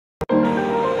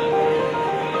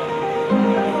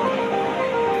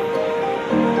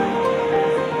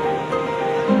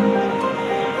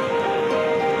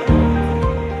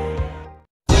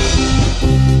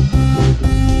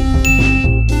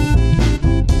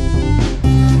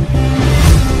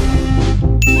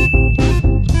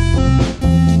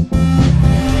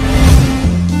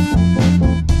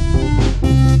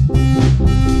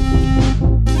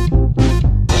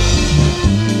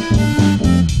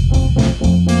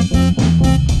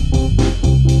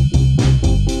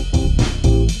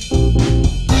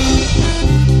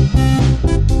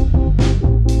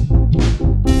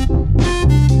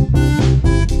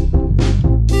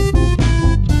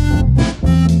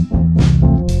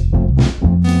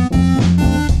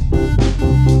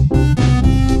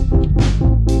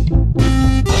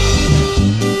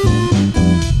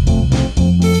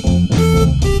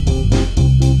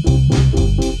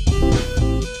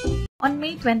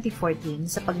2014,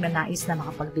 sa pagnanais na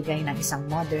makapagbigay ng isang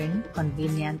modern,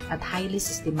 convenient, at highly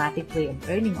systematic way of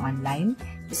earning online,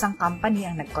 isang company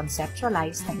ang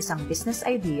nag-conceptualize ng isang business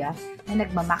idea na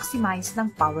nagmamaximize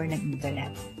ng power ng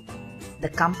internet.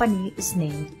 The company is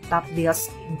named Top Deals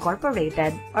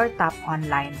Incorporated or Top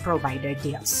Online Provider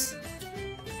Deals.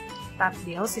 Top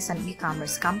Deals is an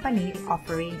e-commerce company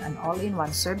offering an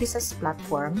all-in-one services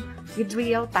platform with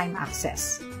real-time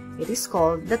access. It is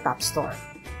called the Top Store.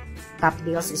 Top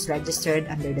Deals is registered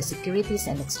under the Securities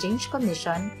and Exchange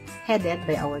Commission, headed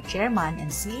by our chairman and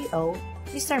CEO,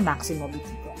 Mr. Maximo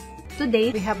Bitico. Today,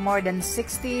 we have more than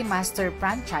 60 master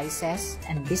franchises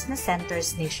and business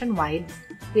centers nationwide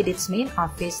with its main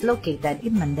office located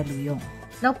in Mandaluyong.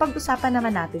 Now, pag-usapan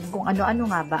naman natin kung ano-ano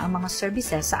nga ba ang mga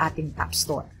services sa ating Top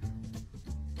Store.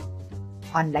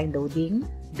 Online loading,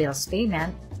 bills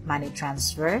payment, money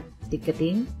transfer,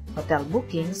 ticketing, hotel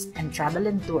bookings, and travel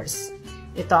and tours.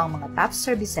 Ito ang mga top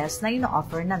services na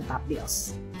ino-offer ng Top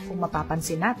Deals. Kung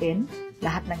mapapansin natin,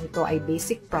 lahat ng ito ay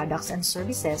basic products and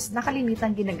services na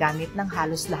kalimitang ginagamit ng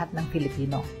halos lahat ng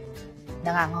Pilipino.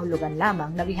 Nangangahulugan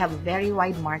lamang na we have a very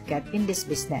wide market in this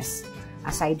business,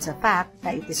 aside sa fact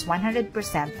na it is 100%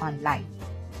 online.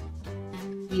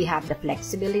 We have the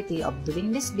flexibility of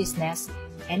doing this business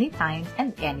anytime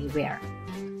and anywhere.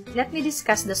 Let me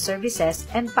discuss the services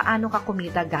and paano ka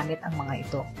kumita gamit ang mga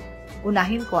ito.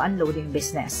 Unahin ko ang loading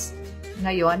business.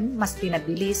 Ngayon, mas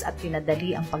pinabilis at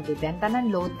pinadali ang pagbebenta ng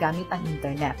load gamit ang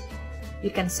internet. You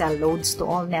can sell loads to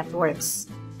all networks,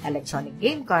 electronic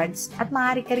game cards, at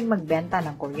maaari ka ring magbenta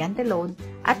ng kuryente load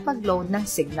at mag-load ng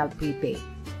signal prepaid.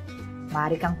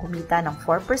 Maaari kang kumita ng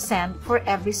 4% for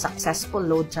every successful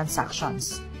load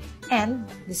transactions. And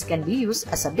this can be used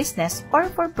as a business or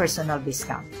for personal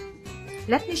discount.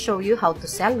 Let me show you how to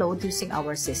sell load using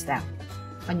our system.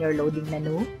 On your loading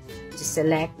menu, just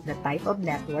select the type of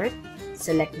network,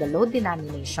 select the load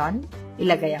denomination,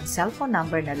 ilagay ang cellphone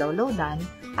number na loloadan,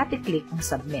 at i-click ang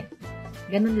submit.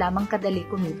 Ganun lamang kadali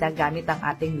kumita gamit ang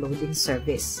ating loading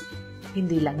service.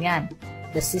 Hindi lang yan.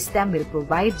 The system will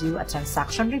provide you a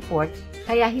transaction report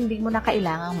kaya hindi mo na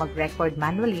kailangang mag-record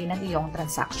manually ng iyong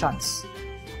transactions.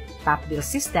 Top Bill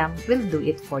system will do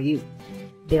it for you.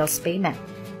 Bills payment.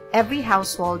 Every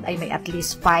household ay may at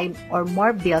least 5 or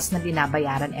more bills na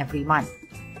binabayaran every month.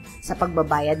 Sa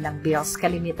pagbabayad ng bills,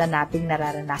 kalimitan nating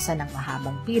nararanasan ng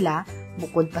mahabang pila,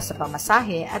 bukod pa sa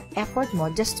pamasahe at effort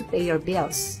mo just to pay your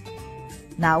bills.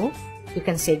 Now, you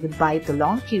can say goodbye to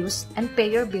long queues and pay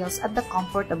your bills at the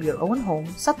comfort of your own home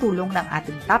sa tulong ng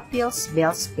ating Top Bills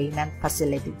Bills Payment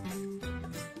Facility.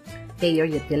 Pay your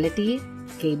utility,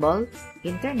 cable,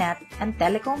 internet, and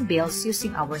telecom bills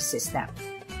using our system.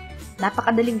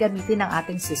 Napakadaling gamitin ng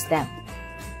ating system.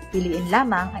 Piliin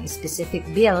lamang ang specific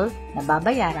bill na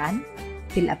babayaran,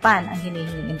 fill-upan ang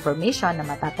hinihinging information na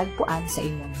matatagpuan sa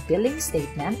inyong billing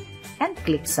statement, and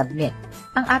click Submit.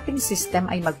 Ang ating system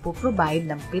ay magpo-provide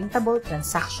ng printable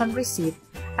transaction receipt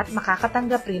at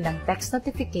makakatanggap rin ng text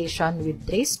notification with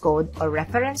trace code or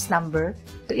reference number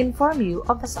to inform you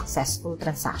of a successful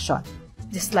transaction.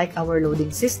 Just like our loading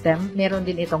system, meron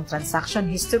din itong transaction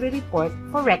history report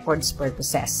for records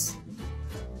purposes.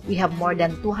 We have more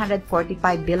than 245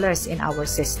 billers in our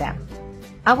system.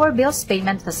 Our bills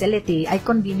payment facility ay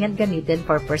convenient gamitin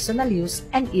for personal use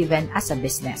and even as a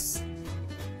business.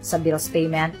 Sa bills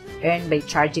payment, earn by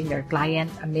charging your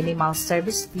client a minimal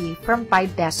service fee from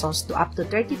 5 pesos to up to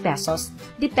 30 pesos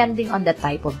depending on the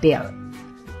type of bill.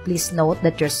 Please note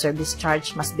that your service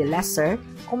charge must be lesser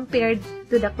compared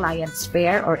to the client's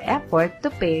fare or effort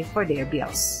to pay for their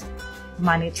bills.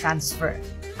 Money transfer.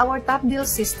 Our Top Deal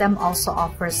system also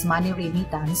offers money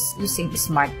remittance using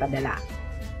Smart Padala.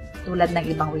 Tulad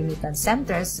ng ibang remittance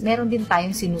centers, meron din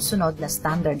tayong sinusunod na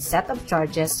standard set of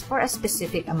charges for a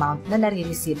specific amount na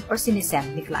nare-receive or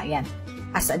sinisend ni client.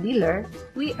 As a dealer,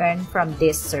 we earn from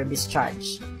this service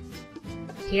charge.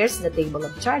 Here's the table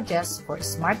of charges for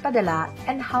Smart Padala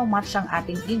and how much ang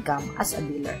ating income as a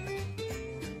dealer.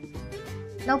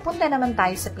 Now, punta naman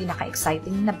tayo sa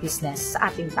pinaka-exciting na business sa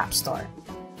ating Top Store,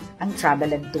 ang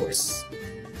Travel and Tours.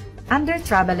 Under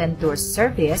Travel and Tours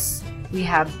service, we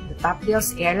have the Top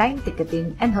Deals airline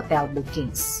ticketing and hotel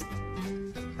bookings.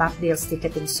 Top Deals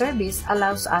ticketing service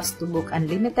allows us to book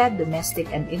unlimited domestic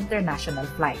and international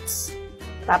flights.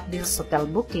 Top Deals hotel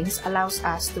bookings allows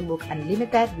us to book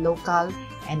unlimited local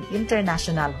and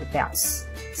international hotels.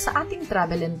 Sa ating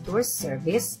Travel and Tours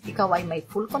service, ikaw ay may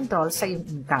full control sa iyong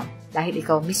income dahil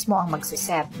ikaw mismo ang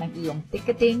magsiset ng iyong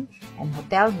ticketing and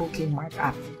hotel booking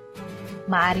markup.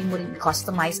 Maaari mo rin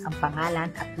i-customize ang pangalan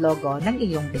at logo ng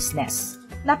iyong business.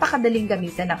 Napakadaling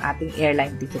gamitin ng ating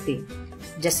airline ticketing.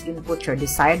 Just input your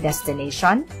desired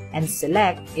destination and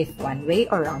select if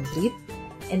one-way or round-trip,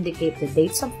 indicate the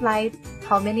dates of flight,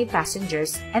 how many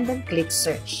passengers, and then click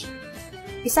search.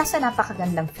 Isa sa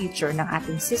napakagandang feature ng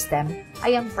ating system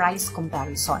ay ang price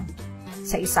comparison.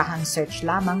 Sa isahang search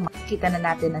lamang, makikita na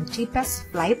natin ang cheapest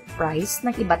flight price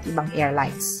ng iba't ibang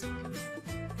airlines.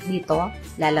 Dito,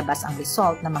 lalabas ang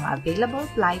result ng mga available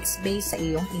flights based sa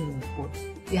iyong input.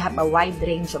 You have a wide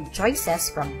range of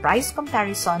choices from price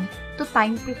comparison to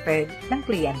time preferred ng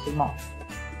kliyente mo.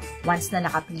 Once na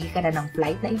nakapili ka na ng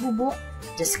flight na ibubook,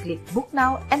 just click Book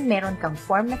Now and meron kang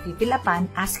form na pipilapan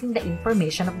asking the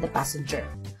information of the passenger.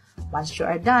 Once you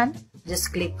are done,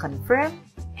 just click Confirm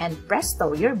and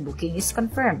presto, your booking is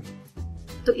confirmed.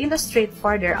 To illustrate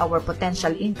further our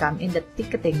potential income in the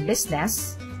ticketing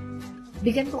business,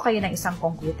 bigyan ko kayo ng isang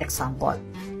concrete example.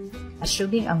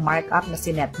 Assuming ang markup na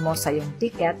sinet mo sa iyong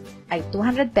ticket ay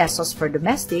 200 pesos for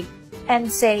domestic and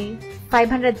say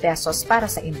 500 pesos para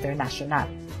sa international.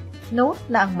 Note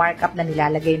na ang markup na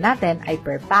nilalagay natin ay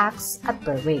per pax at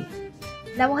per way.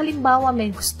 Now, halimbawa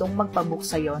may gustong magpabook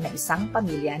sa iyo na isang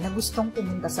pamilya na gustong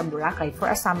pumunta sa Boracay for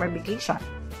a summer vacation.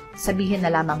 Sabihin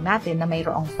na lamang natin na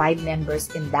mayroong 5 members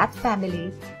in that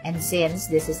family and since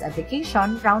this is a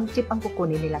vacation, round trip ang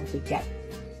kukunin nilang ticket.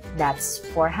 That's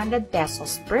 400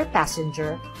 pesos per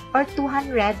passenger or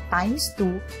 200 times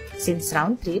 2 since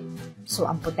round trip. So,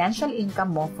 ang potential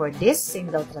income mo for this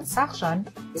single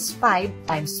transaction is 5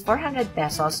 times 400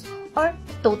 pesos or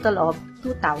total of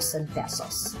 2,000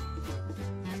 pesos.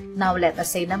 Now, let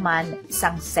us say naman,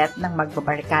 isang set ng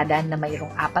magbabarkada na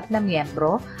mayroong 4 na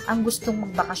miyembro ang gustong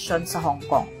magbakasyon sa Hong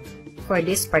Kong. For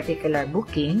this particular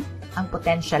booking, ang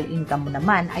potential income mo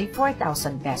naman ay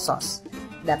 4,000 pesos.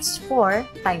 That's 4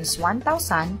 times 1,000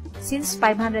 since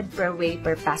 500 per way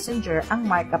per passenger ang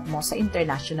markup mo sa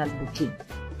international booking.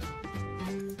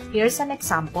 Here's an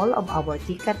example of our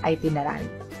ticket itinerary.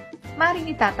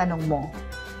 Maring itatanong mo,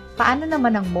 paano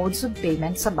naman ang modes of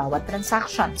payment sa bawat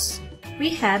transactions?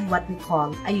 We have what we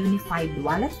call a unified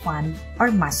wallet fund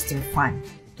or master fund.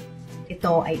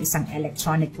 Ito ay isang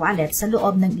electronic wallet sa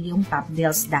loob ng iyong Top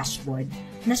Deals dashboard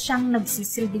na siyang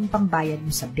nagsisilbing pambayad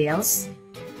mo sa bills,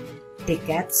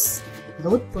 tickets,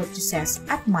 load purchases,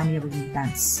 at money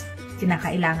remittance.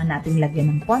 Kinakailangan nating lagyan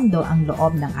ng pondo ang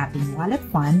loob ng ating wallet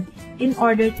fund in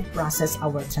order to process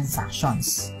our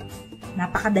transactions.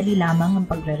 Napakadali lamang ang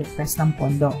pagre-request ng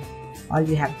pondo. All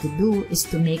you have to do is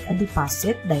to make a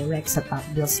deposit direct sa Top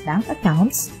Deals bank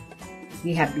accounts.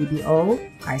 We have BDO,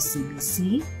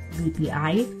 RCBC,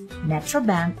 BPI,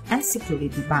 Metrobank, and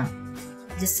Security Bank.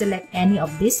 Just select any of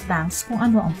these banks kung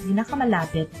ano ang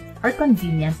pinakamalapit or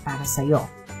convenient para sa iyo.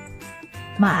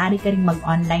 Maaari ka ring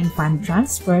mag-online fund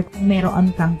transfer kung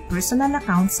meron kang personal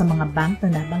account sa mga bank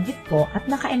na nabanggit ko at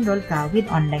naka-enroll ka with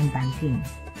online banking.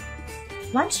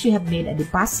 Once you have made a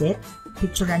deposit,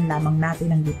 picturean lamang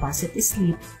natin ang deposit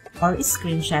slip or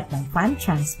screenshot ng fund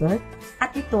transfer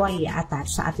at ito ay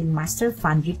i-attach sa ating master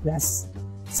fund request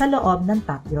sa loob ng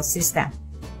Top Deals system.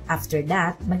 After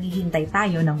that, maghihintay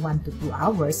tayo ng 1 to 2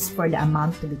 hours for the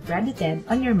amount to be credited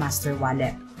on your master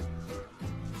wallet.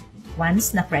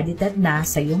 Once na-credited na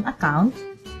sa iyong account,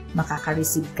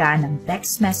 makaka-receive ka ng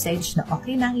text message na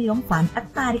okay na ang iyong fund at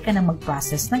maaari ka na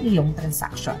mag-process ng iyong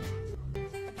transaction.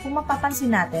 Kung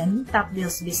mapapansin natin, Top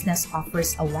Deals Business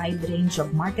offers a wide range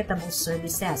of marketable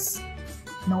services.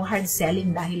 No hard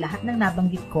selling dahil lahat ng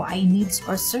nabanggit ko ay needs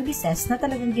or services na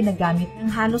talagang ginagamit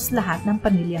ng halos lahat ng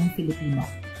pamilyang Pilipino.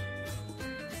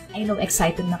 I know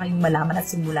excited na kayong malaman at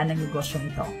simulan ng negosyong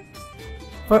ito.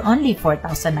 For only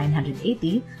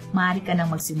 4,980, maaari ka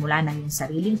nang magsimula ng iyong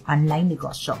sariling online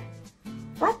negosyo.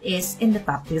 What is in the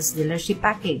Top Deals Dealership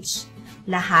Package?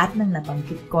 Lahat ng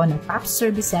nabanggit ko na top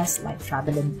services like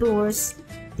travel and tours,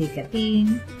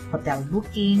 ticketing, hotel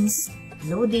bookings,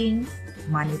 loading,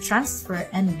 money transfer,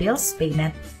 and bills payment,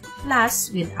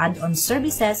 plus with add-on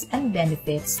services and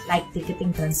benefits like ticketing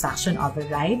transaction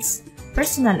overrides,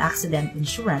 personal accident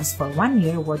insurance for 1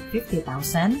 year worth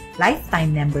 50,000,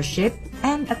 lifetime membership,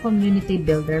 and a community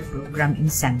builder program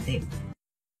incentive.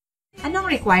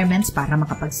 Anong requirements para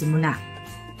makapagsimula?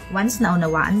 Once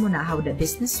naunawaan mo na how the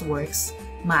business works,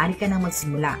 maaari ka nang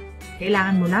magsimula.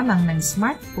 Kailangan mo lamang ng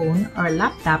smartphone or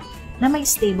laptop na may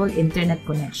stable internet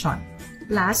connection,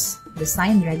 plus the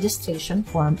signed registration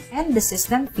form and the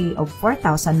system fee of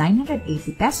 4,980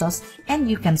 pesos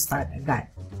and you can start agad.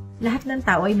 Lahat ng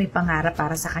tao ay may pangarap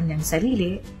para sa kanyang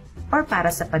sarili or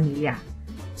para sa pamilya.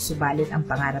 Subalit ang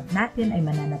pangarap natin ay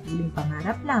mananatiling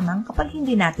pangarap lamang kapag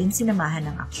hindi natin sinamahan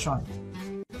ng aksyon.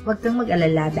 Huwag kang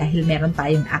mag-alala dahil meron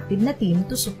tayong active na team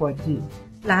to support you.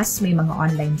 Plus, may mga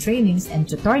online trainings and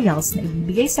tutorials na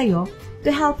ibibigay sa'yo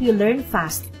to help you learn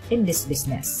fast in this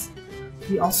business.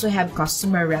 We also have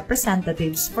customer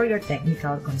representatives for your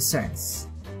technical concerns.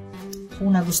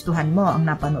 Kung nagustuhan mo ang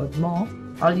napanood mo,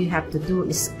 all you have to do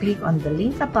is click on the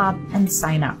link above and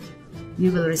sign up.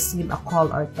 You will receive a call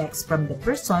or text from the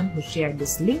person who shared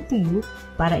this link to you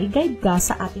para i-guide ka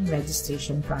sa ating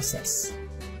registration process.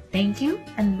 Thank you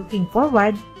and looking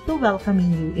forward to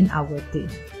welcoming you in our team.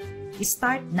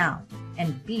 Start now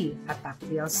and be a top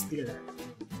deals dealer.